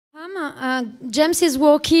James is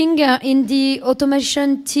working in the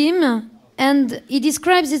automation team, and he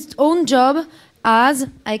describes his own job as,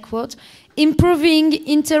 I quote, improving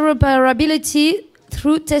interoperability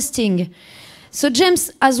through testing. So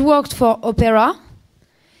James has worked for Opera.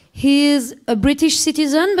 He is a British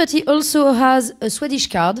citizen, but he also has a Swedish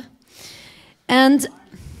card. And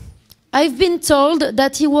I've been told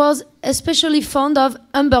that he was especially fond of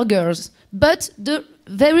hamburgers, but the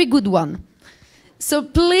very good one. So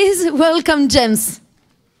please welcome James.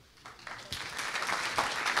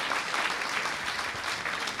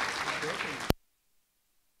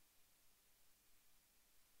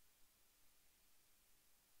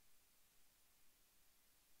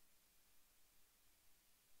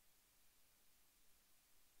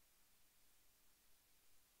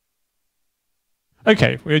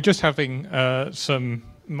 Okay, we're just having some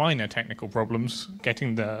minor technical problems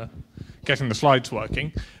getting the slides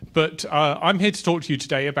working, but I'm here to talk to you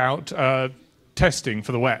today about testing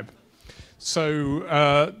for the web. So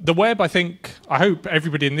the web, I hope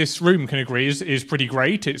everybody in this room can agree, is pretty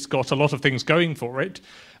great. It's got a lot of things going for it.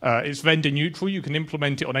 It's vendor neutral. You can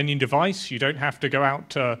implement it on any device. You don't have to go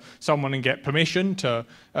out to someone and get permission to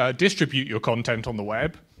distribute your content on the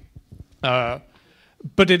web.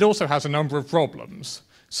 But it also has a number of problems.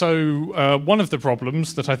 So one of the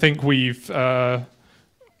problems that I think we've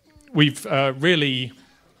really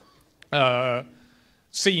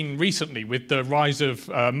seen recently with the rise of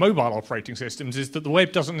mobile operating systems is that the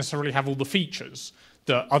web doesn't necessarily have all the features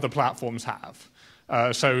that other platforms have.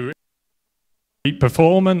 So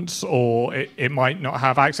performance, or it might not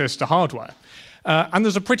have access to hardware. And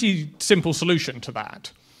there's a pretty simple solution to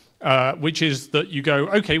that. Which is that you go,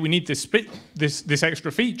 okay, we need this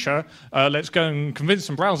extra feature. Let's go and convince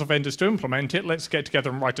some browser vendors to implement it. Let's get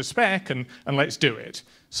together and write a spec, and let's do it.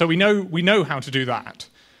 So we know how to do that.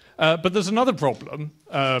 But there's another problem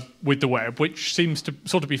with the web, which seems to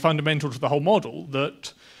sort of be fundamental to the whole model.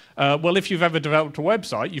 That well, if you've ever developed a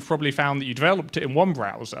website, you've probably found that you developed it in one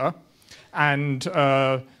browser, and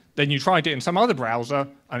then you tried it in some other browser,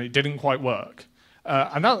 and it didn't quite work.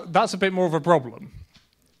 And that's a bit more of a problem.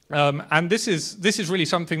 And this is really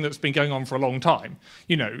something that's been going on for a long time.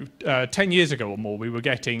 10 years ago or more, we were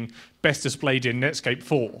getting best displayed in Netscape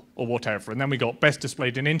 4 or whatever, and then we got best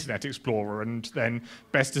displayed in Internet Explorer, and then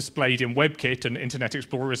best displayed in WebKit, and Internet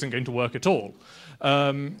Explorer isn't going to work at all.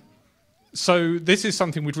 So this is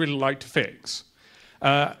something we'd really like to fix.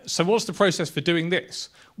 So what's the process for doing this?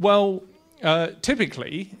 Well,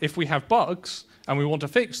 typically, if we have bugs and we want to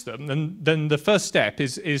fix them, then the first step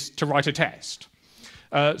is to write a test.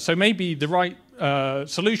 So maybe the right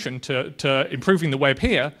solution to improving the web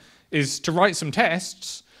here is to write some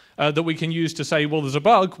tests that we can use to say, well, there's a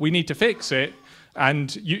bug, we need to fix it,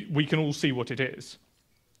 and we can all see what it is.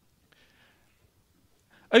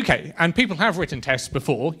 Okay, and people have written tests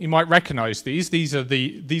before. You might recognize these. These are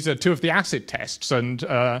two of the acid tests, and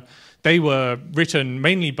they were written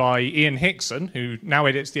mainly by Ian Hickson, who now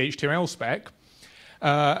edits the HTML spec.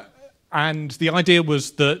 And the idea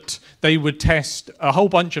was that they would test a whole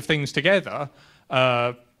bunch of things together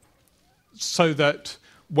so that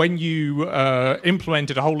when you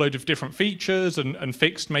implemented a whole load of different features and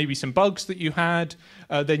fixed maybe some bugs that you had,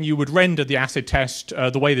 then you would render the acid test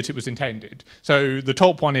the way that it was intended. So the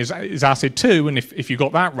top one is acid 2, and if you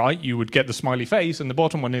got that right, you would get the smiley face, and the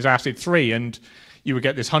bottom one is acid 3, and you would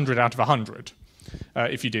get this 100 out of 100.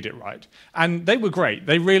 If you did it right. And they were great.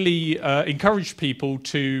 They really encouraged people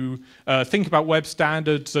to think about web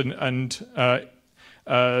standards and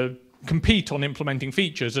compete on implementing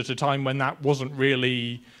features at a time when that wasn't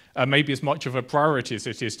really maybe as much of a priority as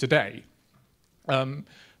it is today.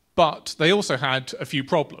 But they also had a few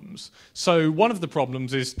problems. So one of the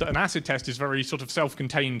problems is that an acid test is a very sort of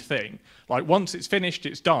self-contained thing. Like once it's finished,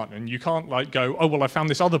 it's done, and you can't like go, oh well, I found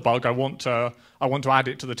this other bug. I want to add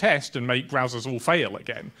it to the test and make browsers all fail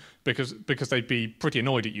again, because they'd be pretty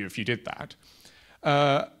annoyed at you if you did that.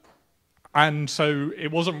 And so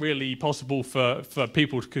it wasn't really possible for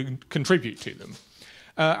people to contribute to them.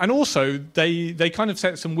 And also they kind of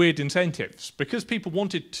set some weird incentives because people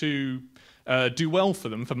wanted to do well for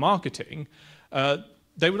them for marketing.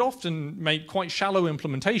 They would often make quite shallow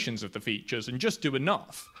implementations of the features and just do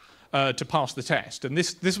enough to pass the test. And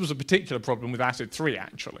this was a particular problem with ACID 3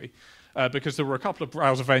 actually, because there were a couple of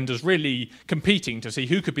browser vendors really competing to see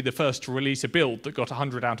who could be the first to release a build that got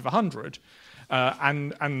 100 out of 100.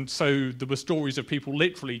 And so there were stories of people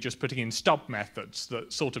literally just putting in stub methods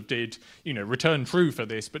that sort of did, return true for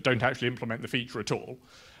this, but don't actually implement the feature at all.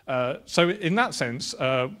 So in that sense,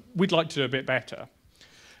 we'd like to do a bit better.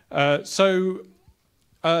 So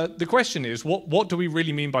The question is, what do we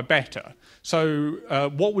really mean by better? So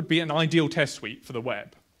what would be an ideal test suite for the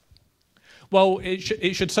web? Well, it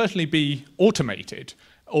should certainly be automated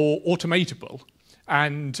or automatable.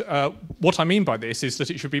 And what I mean by this is that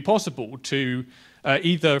it should be possible to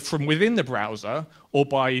either from within the browser or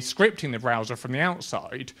by scripting the browser from the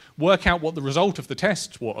outside, work out what the result of the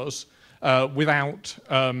test was without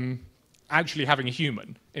actually having a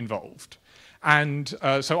human involved. And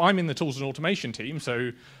so I'm in the tools and automation team,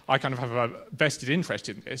 so I kind of have a vested interest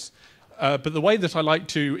in this. But the way that I like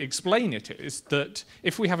to explain it is that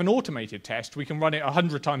if we have an automated test, we can run it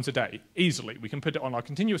 100 times a day, easily. We can put it on our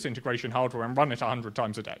continuous integration hardware and run it 100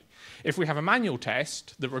 times a day. If we have a manual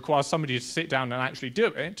test that requires somebody to sit down and actually do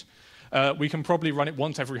it, we can probably run it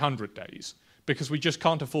once every 100 days, because we just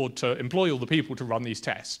can't afford to employ all the people to run these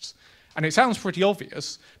tests. And it sounds pretty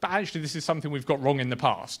obvious, but actually this is something we've got wrong in the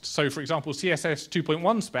past. So for example, CSS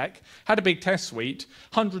 2.1 spec had a big test suite,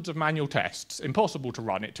 hundreds of manual tests, impossible to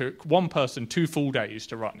run. It took one person 2 full days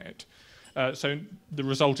to run it. So the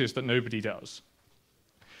result is that nobody does.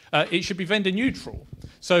 It should be vendor neutral.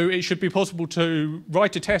 So it should be possible to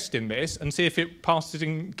write a test in this and see if it passes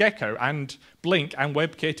in Gecko and Blink and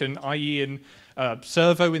WebKit and IE and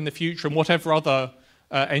Servo in the future and whatever other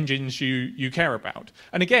engines you care about.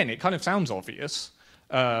 And again, it kind of sounds obvious.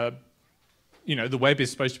 You know, the web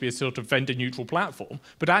is supposed to be a sort of vendor-neutral platform,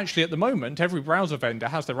 but actually at the moment, every browser vendor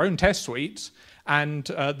has their own test suites, and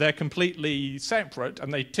they're completely separate,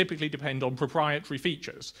 and they typically depend on proprietary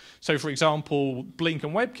features. So for example, Blink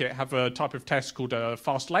and WebKit have a type of test called a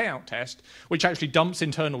fast layout test, which actually dumps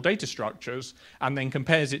internal data structures and then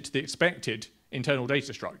compares it to the expected internal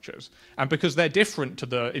data structures. And because they're different to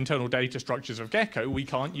the internal data structures of Gecko, we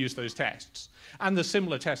can't use those tests. And there's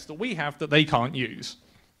similar tests that we have that they can't use.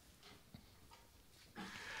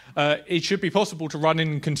 It should be possible to run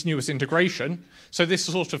in continuous integration. So this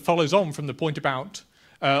sort of follows on from the point about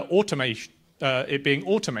automation, it being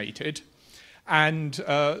automated. And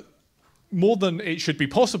more than it should be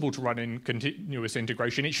possible to run in continuous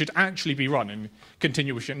integration, it should actually be run in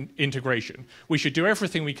continuous integration. We should do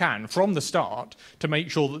everything we can from the start to make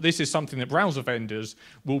sure that this is something that browser vendors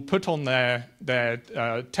will put on their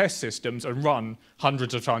test systems and run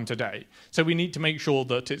hundreds of times a day. So we need to make sure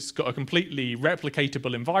that it's got a completely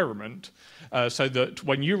replicatable environment so that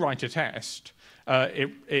when you write a test,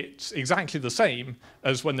 it's exactly the same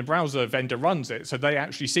as when the browser vendor runs it, so they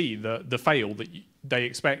actually see the fail that they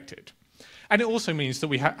expected. And it also means that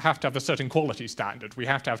we have to have a certain quality standard. We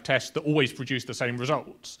have to have tests that always produce the same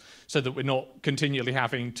results so that we're not continually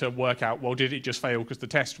having to work out, well, did it just fail because the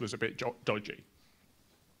test was a bit dodgy?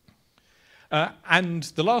 And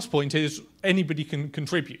the last point is anybody can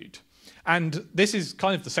contribute. And this is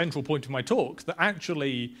kind of the central point of my talk, that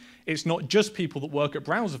actually it's not just people that work at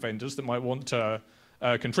browser vendors that might want to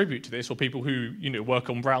contribute to this, or people who work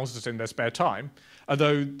on browsers in their spare time,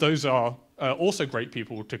 although those are also great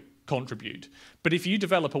people to contribute. But if you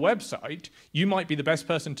develop a website, you might be the best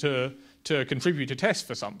person to contribute a test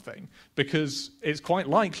for something, because it's quite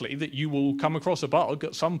likely that you will come across a bug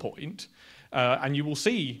at some point, and you will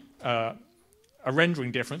see a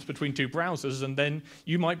rendering difference between two browsers, and then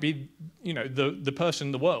you might be the person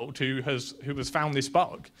in the world who has found this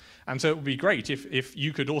bug. And so it would be great if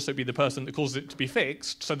you could also be the person that causes it to be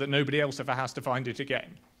fixed so that nobody else ever has to find it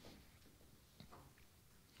again.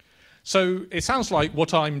 So it sounds like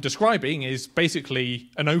what I'm describing is basically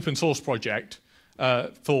an open source project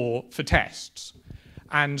for tests,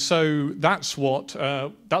 and so that's what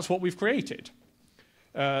we've created.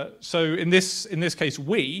 So in this case,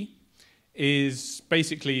 we is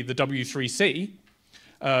basically the W3C,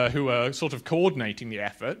 who are sort of coordinating the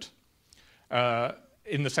effort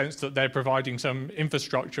in the sense that they're providing some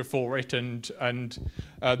infrastructure for it, and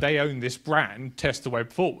they own this brand, Test the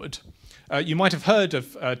Web Forward. You might have heard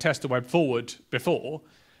of Test the Web Forward before.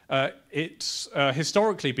 It's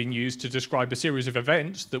historically been used to describe a series of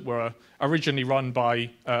events that were originally run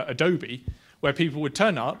by Adobe, where people would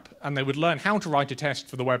turn up and they would learn how to write a test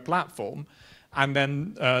for the web platform, and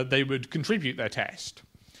then they would contribute their test.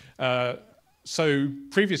 So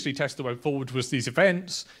previously Test the Web Forward was these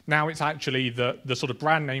events. Now it's actually the sort of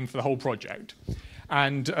brand name for the whole project.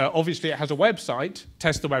 And obviously it has a website,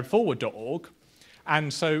 testthewebforward.org.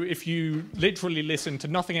 And so if you literally listen to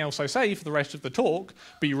nothing else I say for the rest of the talk,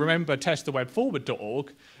 but you remember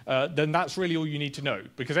testthewebforward.org, then that's really all you need to know,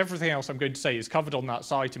 because everything else I'm going to say is covered on that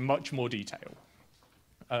site in much more detail.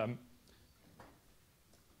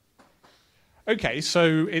 Okay,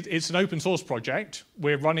 so it's an open source project.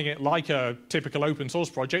 We're running it like a typical open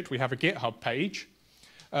source project. We have a GitHub page.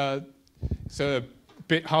 It's a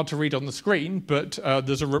bit hard to read on the screen, but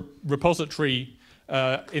there's a repository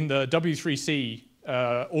in the W3C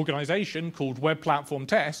organization called Web Platform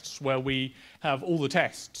Tests, where we have all the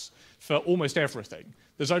tests for almost everything.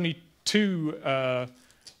 There's only two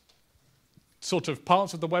sort of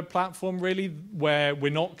parts of the web platform, really, where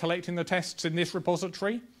we're not collecting the tests in this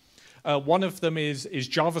repository. One of them is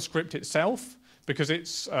JavaScript itself, because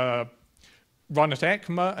it's run at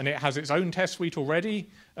ECMA and it has its own test suite already.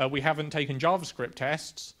 We haven't taken JavaScript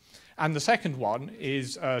tests. And the second one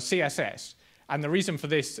is CSS. And the reason for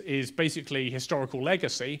this is basically historical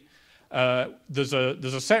legacy. There's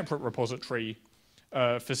a separate repository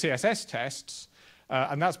for CSS tests,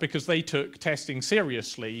 and that's because they took testing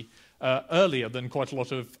seriously earlier than quite a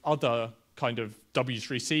lot of other kind of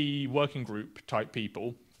W3C working group type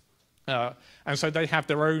people. And so they have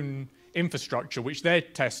their own infrastructure, which their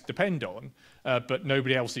tests depend on, but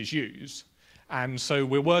nobody else's use. And so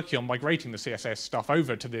we're working on migrating the CSS stuff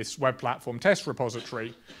over to this web platform test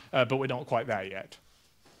repository, but we're not quite there yet.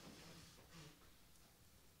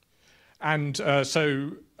 And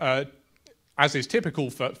as is typical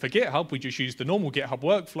for GitHub, we just use the normal GitHub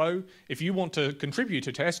workflow. If you want to contribute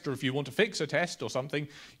a test, or if you want to fix a test or something,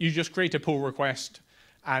 you just create a pull request,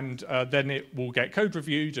 and then it will get code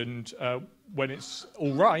reviewed, and when it's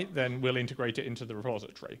all right, then we'll integrate it into the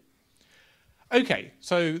repository. Okay,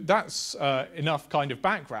 so that's enough kind of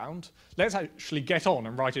background. Let's actually get on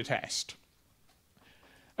and write a test.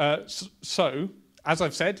 So, as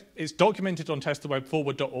I've said, it's documented on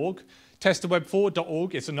testthewebforward.org.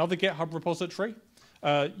 Testthewebforward.org is another GitHub repository.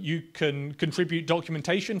 You can contribute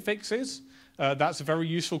documentation fixes. That's a very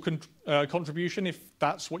useful contribution if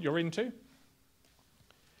that's what you're into.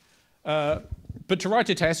 But to write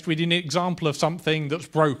a test, we need an example of something that's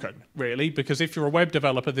broken, really, because if you're a web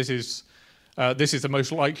developer, this is the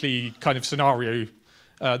most likely kind of scenario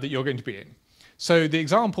that you're going to be in. So the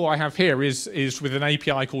example I have here is with an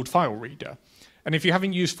API called FileReader. And if you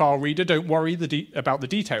haven't used FileReader, don't worry about the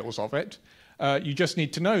details of it. You just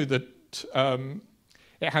need to know that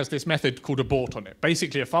it has this method called abort on it.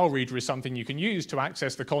 Basically, a FileReader is something you can use to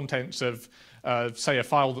access the contents of, say, a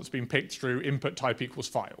file that's been picked through input type equals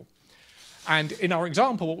file. And in our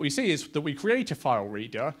example, what we see is that we create a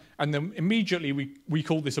FileReader, and then immediately we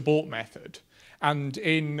call this abort method. And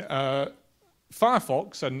in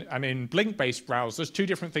Firefox and in Blink-based browsers, two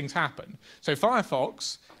different things happen. So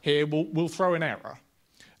Firefox here will throw an error,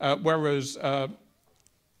 whereas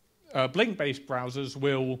Blink-based browsers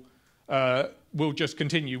will just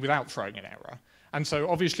continue without throwing an error. And so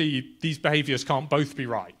obviously these behaviors can't both be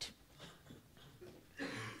right.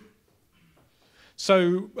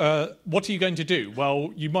 So what are you going to do?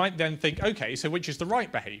 Well, you might then think, okay, so which is the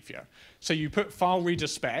right behavior? So you put FileReader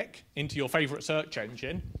spec into your favorite search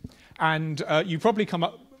engine, and you probably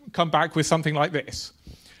come back with something like this.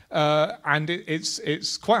 And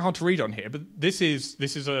it's quite hard to read on here, but this is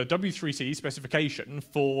a W3C specification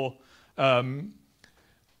for the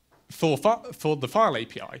file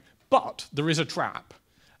API. But there is a trap.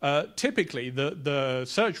 Typically, the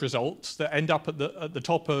search results that end up at the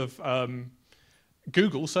top of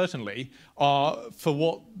Google, certainly, are for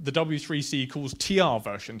what the W3C calls TR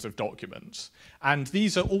versions of documents. And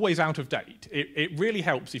these are always out of date. It really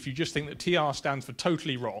helps if you just think that TR stands for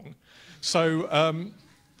totally wrong. So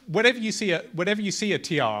whenever you see a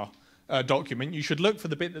TR document, you should look for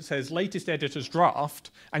the bit that says latest editor's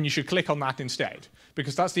draft, and you should click on that instead,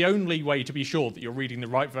 because that's the only way to be sure that you're reading the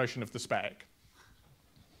right version of the spec.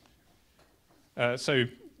 So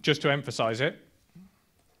just to emphasize it.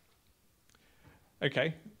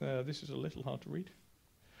 Okay, this is a little hard to read.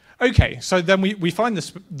 Okay, so then we find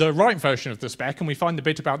the right version of the spec, and we find the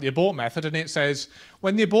bit about the abort method, and it says,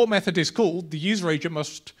 when the abort method is called, the user agent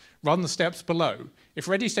must run the steps below. If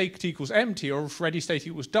ready state equals empty, or if ready state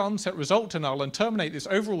equals done, set result to null and terminate this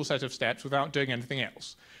overall set of steps without doing anything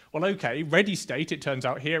else. Well, okay, ready state, it turns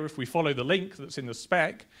out here, if we follow the link that's in the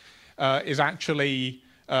spec, is actually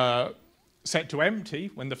set to empty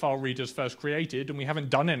when the file reader is first created, and we haven't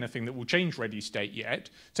done anything that will change ready state yet,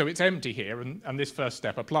 so it's empty here, and this first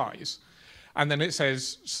step applies. And then it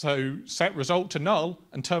says, so set result to null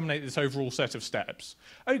and terminate this overall set of steps.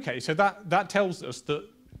 Okay, so that tells us that,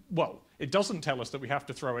 well, it doesn't tell us that we have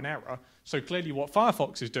to throw an error, so clearly what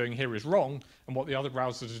Firefox is doing here is wrong, and what the other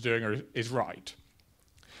browsers are doing is right.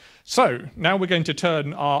 So now we're going to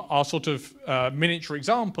turn our sort of miniature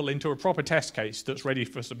example into a proper test case that's ready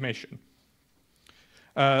for submission.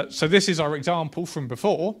 So this is our example from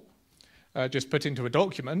before, just put into a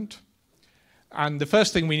document. And the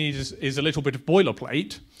first thing we need is a little bit of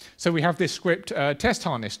boilerplate. So we have this script,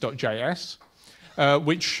 testharness.js,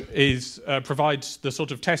 which provides the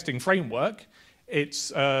sort of testing framework.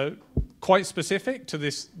 It's quite specific to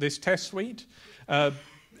this test suite.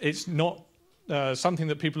 It's not something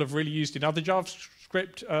that people have really used in other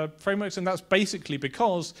JavaScript frameworks, and that's basically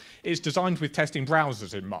because it's designed with testing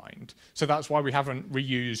browsers in mind. So that's why we haven't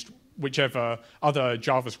reused whichever other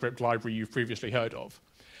JavaScript library you've previously heard of.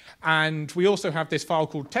 And we also have this file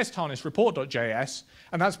called testharnessreport.js,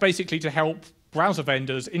 and that's basically to help browser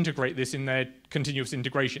vendors integrate this in their continuous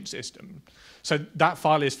integration system. So that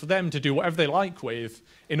file is for them to do whatever they like with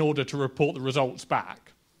in order to report the results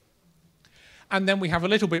back. And then we have a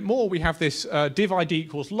little bit more. We have this div id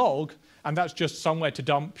equals log, and that's just somewhere to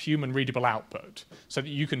dump human readable output so that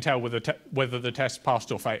you can tell whether the test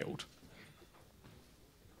passed or failed.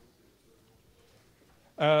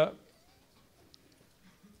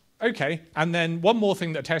 Okay, and then one more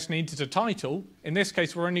thing that a test needs is a title. In this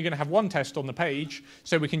case, we're only going to have one test on the page,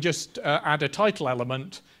 so we can just add a title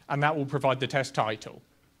element, and that will provide the test title.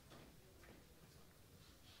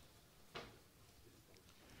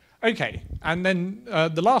 Okay, and then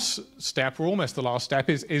the last step, or almost the last step,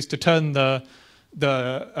 is to turn the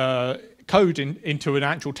code into an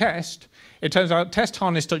actual test. It turns out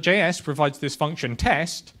testharness.js provides this function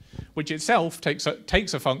test, which itself takes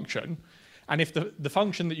a function. And if the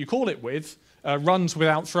function that you call it with runs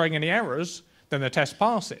without throwing any errors, then the test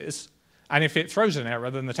passes. And if it throws an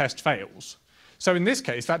error, then the test fails. So in this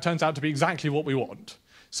case, that turns out to be exactly what we want.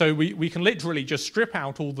 So we can literally just strip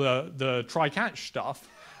out all the try-catch stuff,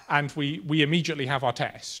 and we immediately have our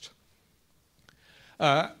test.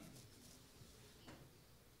 And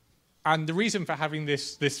the reason for having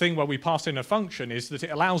this thing where we pass in a function is that it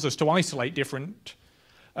allows us to isolate different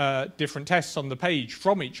tests on the page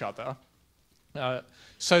from each other,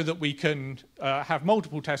 so that we can have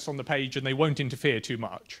multiple tests on the page and they won't interfere too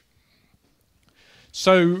much.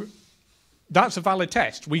 So that's a valid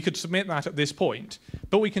test. We could submit that at this point,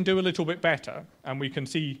 but we can do a little bit better, and we can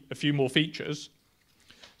see a few more features.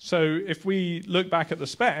 So if we look back at the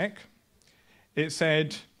spec, it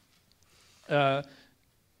said,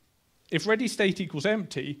 if ready state equals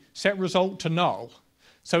empty, set result to null.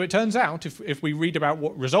 So it turns out, if we read about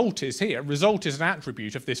what result is here, result is an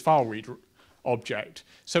attribute of this file read object.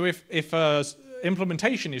 So if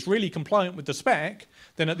implementation is really compliant with the spec,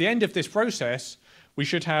 then at the end of this process, we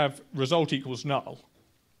should have result equals null.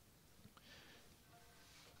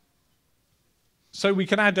 So we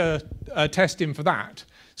can add a test in for that.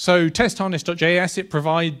 So testharness.js, it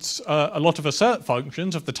provides a lot of assert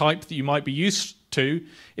functions of the type that you might be used to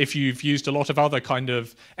if you've used a lot of other kind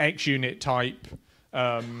of XUnit type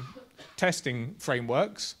testing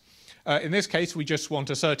frameworks. In this case, we just want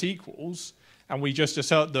assert equals, and we just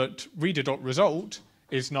assert that reader.result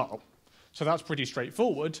is null. So that's pretty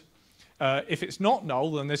straightforward. If it's not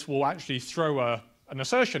null, then this will actually throw an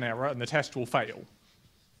assertion error, and the test will fail.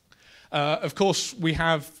 Of course, we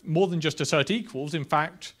have more than just assert equals. In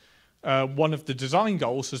fact, one of the design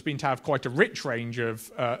goals has been to have quite a rich range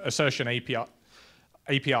of assertion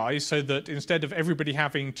APIs, so that instead of everybody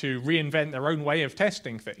having to reinvent their own way of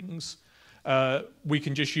testing things, we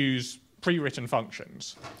can just use pre-written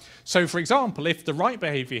functions. So for example, if the write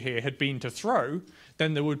behavior here had been to throw,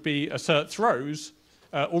 then there would be assert throws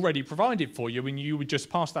already provided for you, and you would just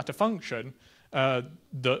pass that a function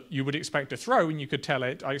that you would expect to throw, and you could tell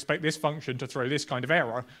it, I expect this function to throw this kind of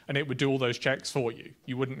error, and it would do all those checks for you.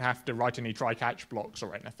 You wouldn't have to write any try-catch blocks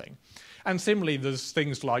or anything. And similarly, there's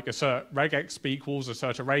things like assert regexp equals,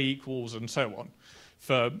 assert array equals, and so on,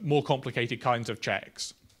 for more complicated kinds of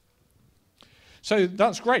checks. So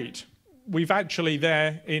that's great. We've actually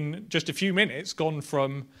there, in just a few minutes, gone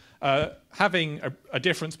from having a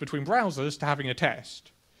difference between browsers to having a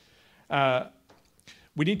test.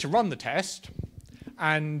 We need to run the test,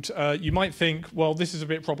 and you might think, well, this is a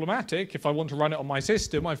bit problematic. If I want to run it on my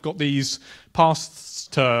system, I've got these paths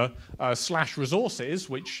to /resources,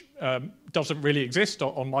 which doesn't really exist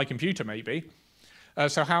on my computer, maybe.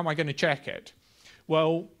 So how am I going to check it?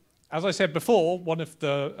 Well, as I said before, one of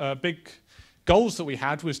the big goals that we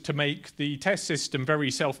had was to make the test system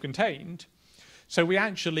very self-contained. So we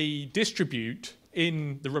actually distribute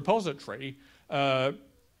in the repository a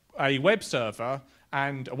web server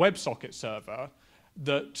and a WebSocket server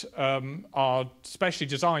that are specially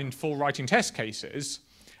designed for writing test cases.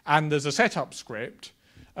 And there's a setup script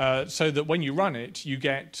so that when you run it, you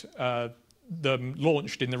get them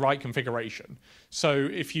launched in the right configuration. So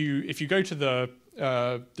if you go to the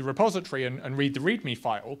repository and read the README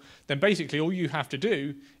file, then basically all you have to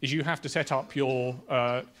do is you have to set up your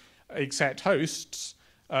exec hosts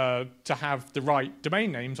to have the right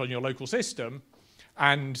domain names on your local system,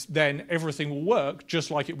 and then everything will work just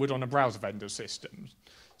like it would on a browser vendor system.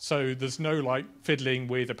 So there's no like fiddling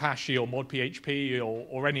with Apache or mod PHP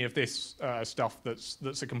or any of this stuff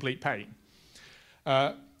that's a complete pain.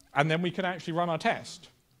 And then we can actually run our test.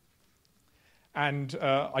 And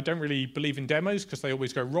I don't really believe in demos because they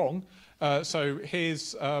always go wrong. So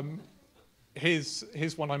here's one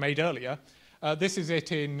I made earlier. This is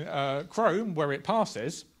it in Chrome where it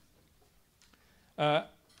passes.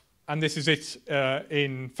 And this is it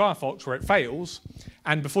in Firefox where it fails.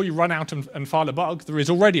 And before you run out and file a bug, there is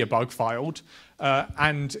already a bug filed.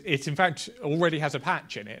 And it, in fact, already has a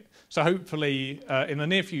patch in it. So hopefully, in the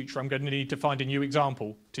near future, I'm going to need to find a new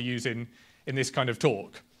example to use in this kind of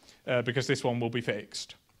talk, because this one will be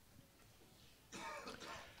fixed.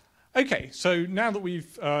 OK, so now that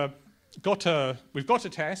we've got a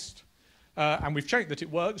test, and we've checked that it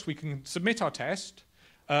works, we can submit our test.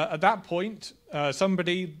 At that point,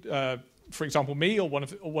 somebody, for example, me or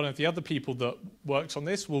one of the other people that works on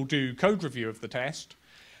this, will do code review of the test,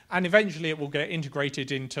 and eventually it will get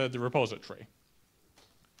integrated into the repository.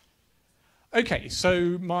 OK,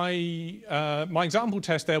 so my example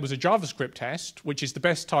test there was a JavaScript test, which is the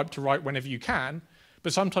best type to write whenever you can,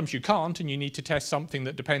 but sometimes you can't, and you need to test something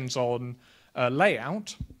that depends on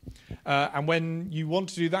layout. And when you want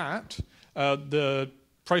to do that, the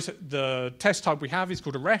test type we have is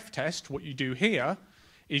called a ref test. What you do here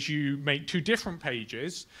is you make two different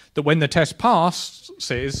pages that when the test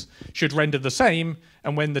passes should render the same,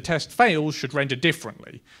 and when the test fails should render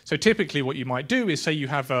differently. So typically what you might do is say you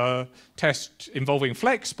have a test involving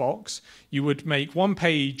Flexbox, you would make one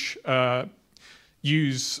page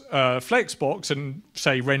use Flexbox and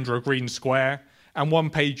say render a green square, and one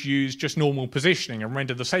page use just normal positioning and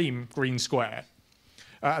render the same green square.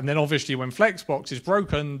 And then obviously when Flexbox is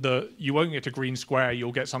broken, you won't get a green square,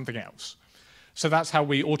 you'll get something else. So that's how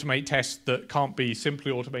we automate tests that can't be simply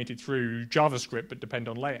automated through JavaScript but depend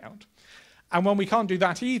on layout. And when we can't do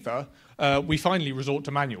that either, we finally resort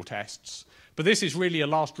to manual tests. But this is really a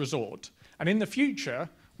last resort. And in the future,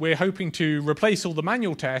 we're hoping to replace all the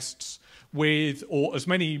manual tests with, or as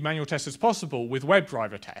many manual tests as possible, with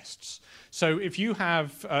WebDriver tests. So if you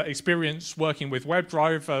have experience working with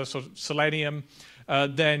WebDriver, sort of Selenium,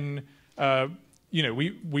 then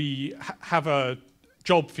we have a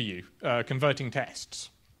job for you, converting tests.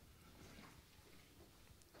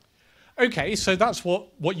 OK, so that's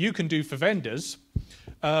what you can do for vendors.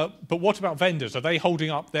 But what about vendors? Are they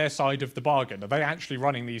holding up their side of the bargain? Are they actually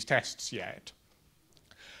running these tests yet?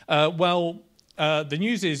 The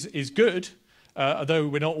news is good, although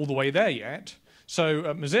we're not all the way there yet. So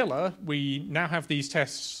at Mozilla, we now have these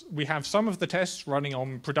tests. We have some of the tests running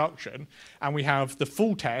on production, and we have the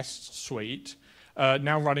full test suite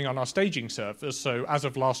now running on our staging servers, so as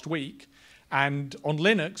of last week. And on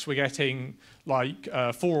Linux, we're getting like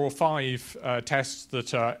 4 or 5 tests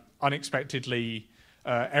that are unexpectedly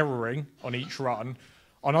erroring on each run.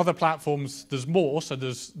 On other platforms, there's more, so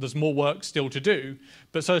there's more work still to do.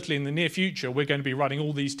 But certainly in the near future, we're going to be running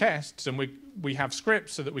all these tests, and we have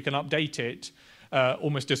scripts so that we can update it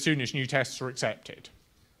almost as soon as new tests are accepted.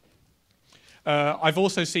 I've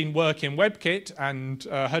also seen work in WebKit and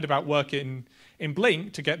heard about work in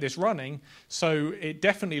Blink to get this running. So it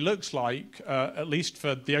definitely looks like, at least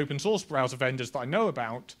for the open source browser vendors that I know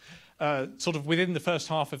about, sort of within the first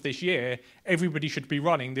half of this year, everybody should be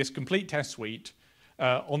running this complete test suite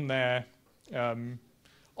on their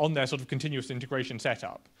sort of continuous integration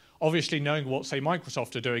setup. Obviously, knowing what, say,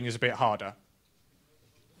 Microsoft are doing is a bit harder.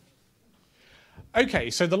 OK,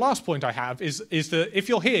 so the last point I have is that if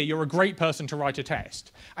you're here, you're a great person to write a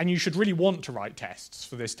test. And you should really want to write tests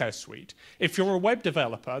for this test suite. If you're a web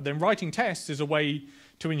developer, then writing tests is a way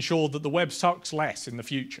to ensure that the web sucks less in the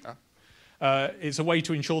future. It's a way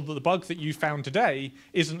to ensure that the bug that you found today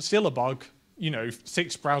isn't still a bug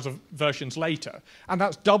 6 browser versions later. And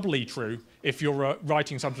that's doubly true if you're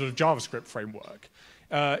writing some sort of JavaScript framework.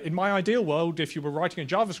 In my ideal world, if you were writing a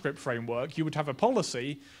JavaScript framework, you would have a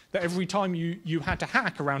policy that every time you had to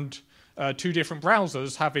hack around 2 different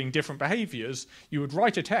browsers having different behaviors, you would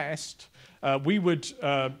write a test. We would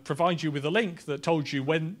provide you with a link that told you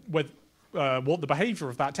what the behavior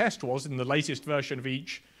of that test was in the latest version of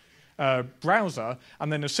each browser.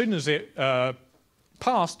 And then as soon as it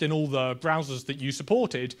passed in all the browsers that you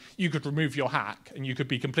supported, you could remove your hack, and you could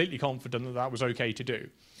be completely confident that that was OK to do.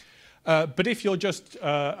 But if you're just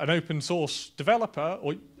an open source developer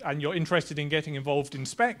and you're interested in getting involved in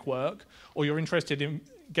spec work, or you're interested in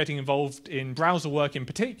getting involved in browser work in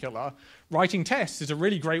particular, writing tests is a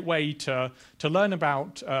really great way to learn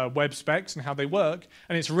about web specs and how they work.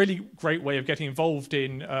 And it's a really great way of getting involved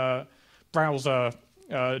in browser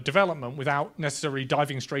development without necessarily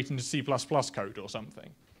diving straight into C++ code or something.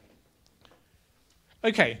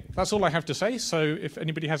 OK, that's all I have to say. So if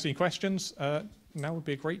anybody has any questions, now would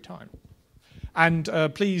be a great time. And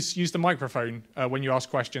please use the microphone when you ask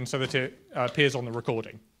questions so that it appears on the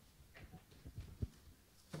recording.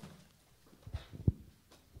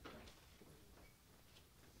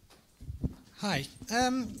 Hi.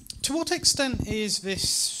 To what extent is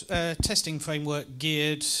this testing framework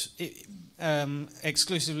geared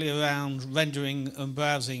exclusively around rendering and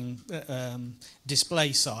browsing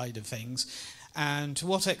display side of things? And to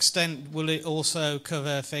what extent will it also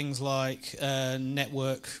cover things like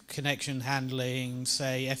network connection handling,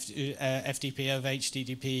 say FTP over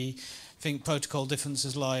HTTP, think protocol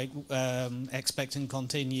differences like expect and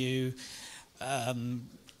continue,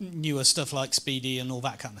 newer stuff like speedy and all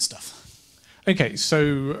that kind of stuff? Okay,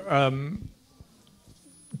 so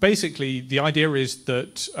basically the idea is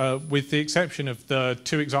that with the exception of the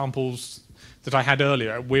two examples that I had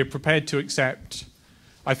earlier, we're prepared to accept,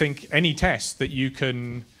 I think, any test that you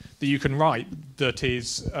can write that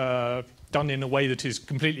is done in a way that is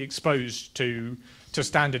completely exposed to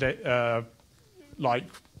standard like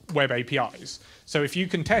web APIs. So if you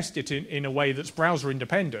can test it in a way that's browser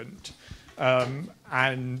independent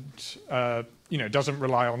and doesn't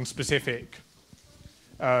rely on specific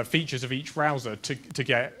features of each browser to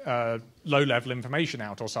get low-level information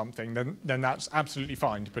out or something, then that's absolutely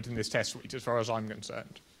fine to put in this test suite as far as I'm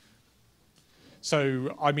concerned.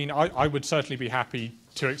 So, I mean, I would certainly be happy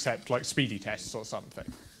to accept like speedy tests or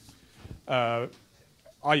something. I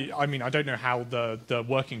mean, I don't know how the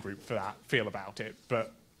working group for that feel about it,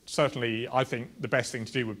 but certainly I think the best thing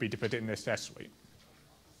to do would be to put it in this test suite.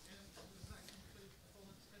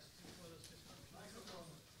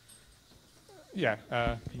 Yeah,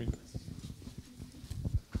 I mean,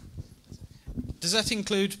 does that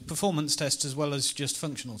include performance tests as well as just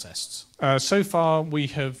functional tests? So far, we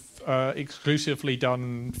have exclusively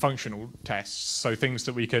done functional tests, so things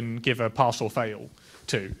that we can give a pass or fail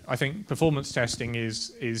to. I think performance testing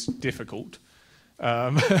is difficult.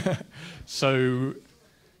 So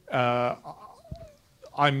I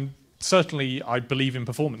believe in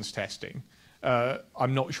performance testing.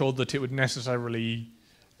 I'm not sure that it would necessarily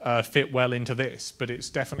fit well into this, but it's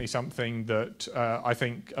definitely something that I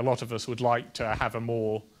think a lot of us would like to have a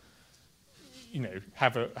more,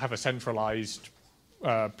 have a centralized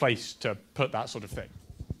place to put that sort of thing.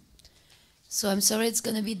 So I'm sorry, it's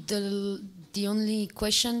going to be the only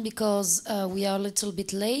question because we are a little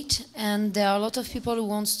bit late, and there are a lot of people who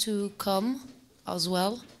want to come as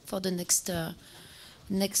well for the next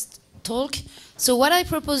talk. So what I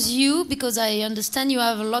propose you, because I understand you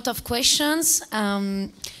have a lot of questions,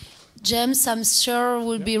 James, I'm sure,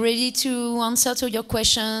 will be ready to answer to your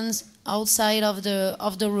questions outside of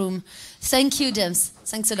the room. Thank you, James.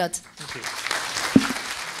 Thanks a lot. Thank you.